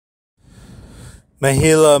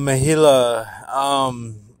Mahila.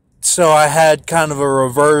 So I had kind of a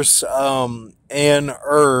reverse in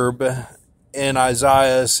herb in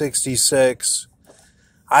Isaiah 66.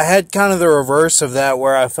 I had kind of the reverse of that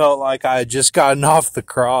where I felt like I had just gotten off the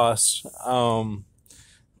cross.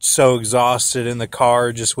 So exhausted in the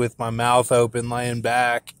car, just with my mouth open, laying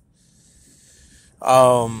back.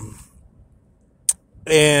 And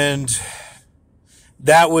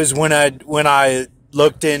that was when I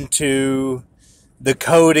looked into the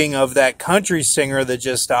coding of that country singer that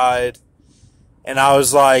just died. And I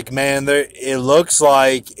was like, man, it looks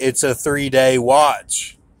like it's a 3-day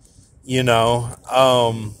watch,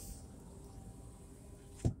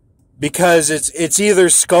 because it's either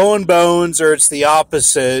skull and bones or it's the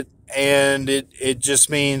opposite. And it just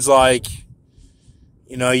means like,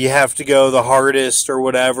 you have to go the hardest or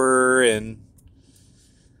whatever. And,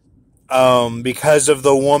 because of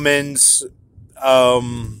the woman's,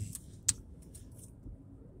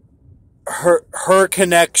 her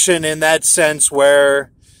connection in that sense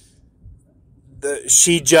where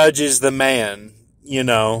she judges the man,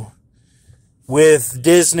 with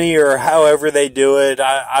Disney or however they do it.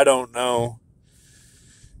 I don't know.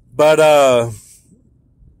 But,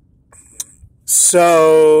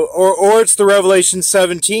 so, or it's the Revelation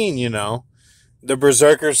 17, the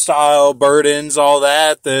Berserker style burdens, all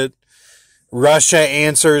that Russia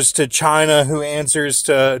answers to China, who answers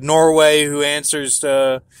to Norway, who answers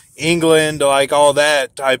to England, like all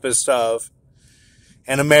that type of stuff.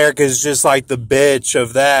 And America's just like the bitch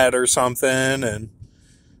of that or something. And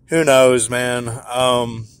who knows, man?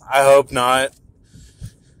 I hope not.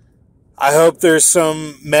 I hope there's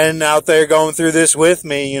some men out there going through this with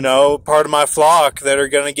me, part of my flock that are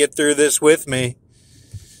going to get through this with me.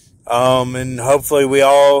 And hopefully we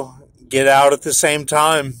all get out at the same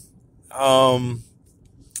time.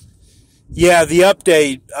 Yeah, the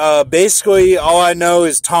update. Basically, all I know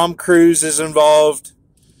is Tom Cruise is involved.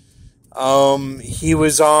 He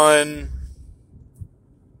was on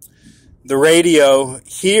the radio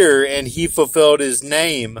here, and he fulfilled his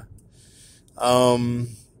name. For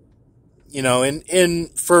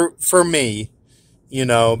me,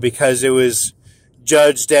 because it was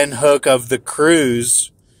Judge Denhook of the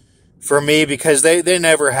Cruise for me, because they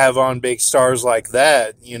never have on big stars like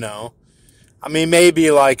that, I mean,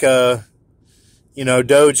 maybe like a,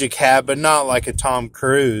 Doja Cat, but not like a Tom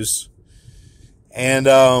Cruise. And,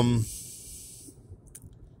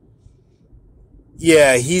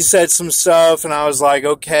 yeah, he said some stuff, and I was like,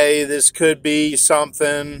 okay, this could be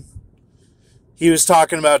something. He was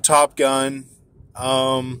talking about Top Gun.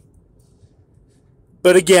 But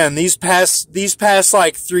again, these past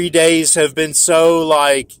like 3 days have been so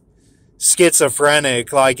like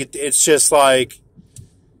schizophrenic. Like it's just like,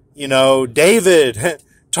 David,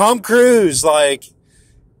 Tom Cruise, like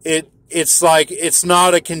it's like, it's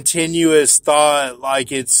not a continuous thought.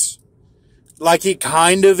 Like it's like it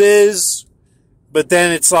kind of is, but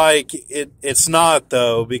then it's like, it's not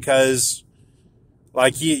though, because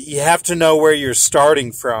like you have to know where you're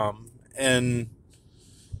starting from. And,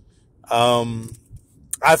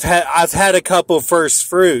 I've had a couple first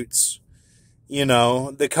fruits,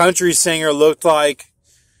 the country singer looked like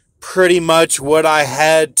pretty much what I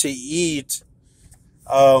had to eat,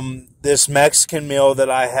 this Mexican meal that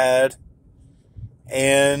I had.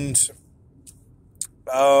 And,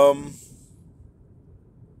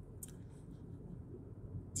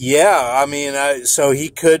 yeah, I mean, so he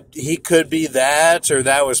could be that, or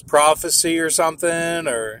that was prophecy or something,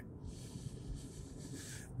 or,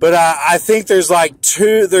 but I think there's like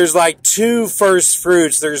two first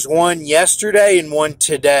fruits. There's one yesterday and one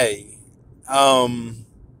today.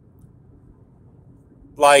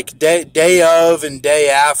 Like day of and day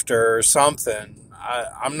after or something.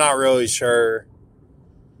 I'm not really sure.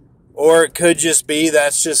 Or it could just be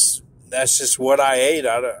that's just what I ate.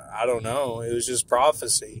 I don't know. It was just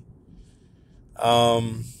prophecy.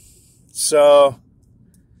 So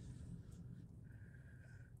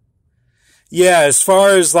yeah, as far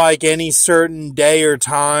as like any certain day or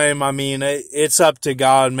time, I mean, it's up to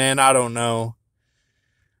God, man. I don't know.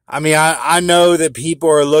 I mean, I know that people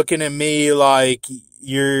are looking at me like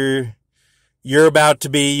you're about to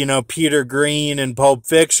be, Peter Green in Pulp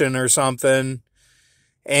Fiction or something.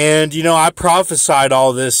 And, I prophesied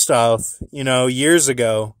all this stuff, years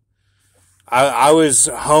ago. I was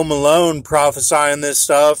home alone prophesying this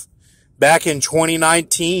stuff back in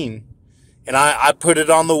 2019. And I put it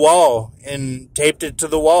on the wall and taped it to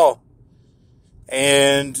the wall.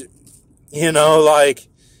 And, like,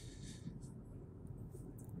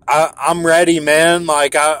 I'm ready, man.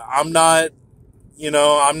 Like, I'm not,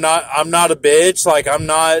 I'm not a bitch. Like, I'm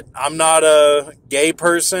not a gay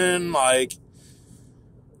person. Like,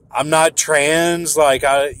 I'm not trans, like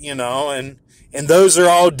and those are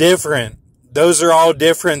all different. Those are all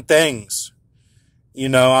different things.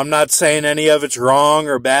 I'm not saying any of it's wrong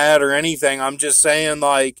or bad or anything. I'm just saying,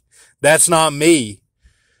 like, that's not me.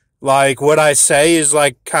 Like, what I say is,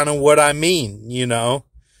 like, kind of what I mean,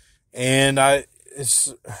 And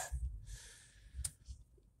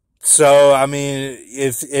so, I mean,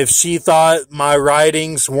 if she thought my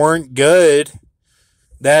writings weren't good,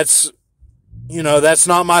 that's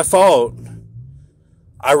not my fault.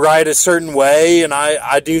 I write a certain way and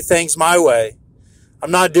I do things my way.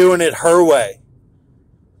 I'm not doing it her way.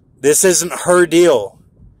 This isn't her deal.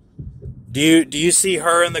 Do you see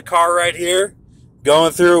her in the car right here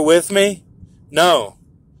going through it with me? No.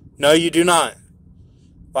 No, you do not.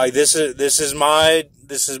 Like, this is my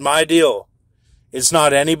deal. It's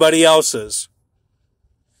not anybody else's.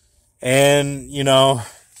 And,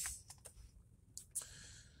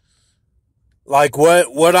 like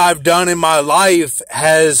what I've done in my life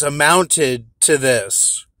has amounted to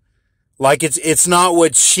this. Like, it's not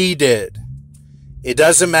what she did. It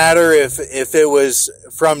doesn't matter if it was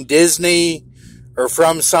from Disney or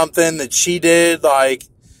from something that she did. Like,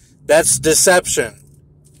 that's deception.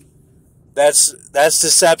 That's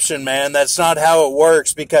deception, man. That's not how it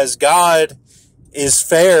works, because God is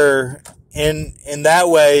fair in that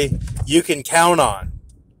way you can count on.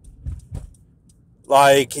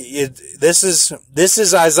 Like, this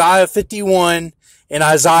is Isaiah 51 and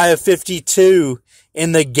Isaiah 52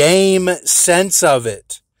 in the game sense of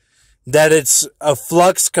it. That it's a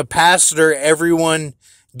flux capacitor, everyone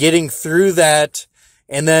getting through that,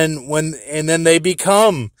 and then they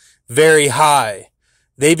become very high.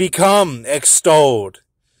 They become extolled,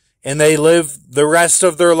 and they live the rest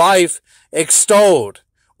of their life extolled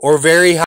or very high.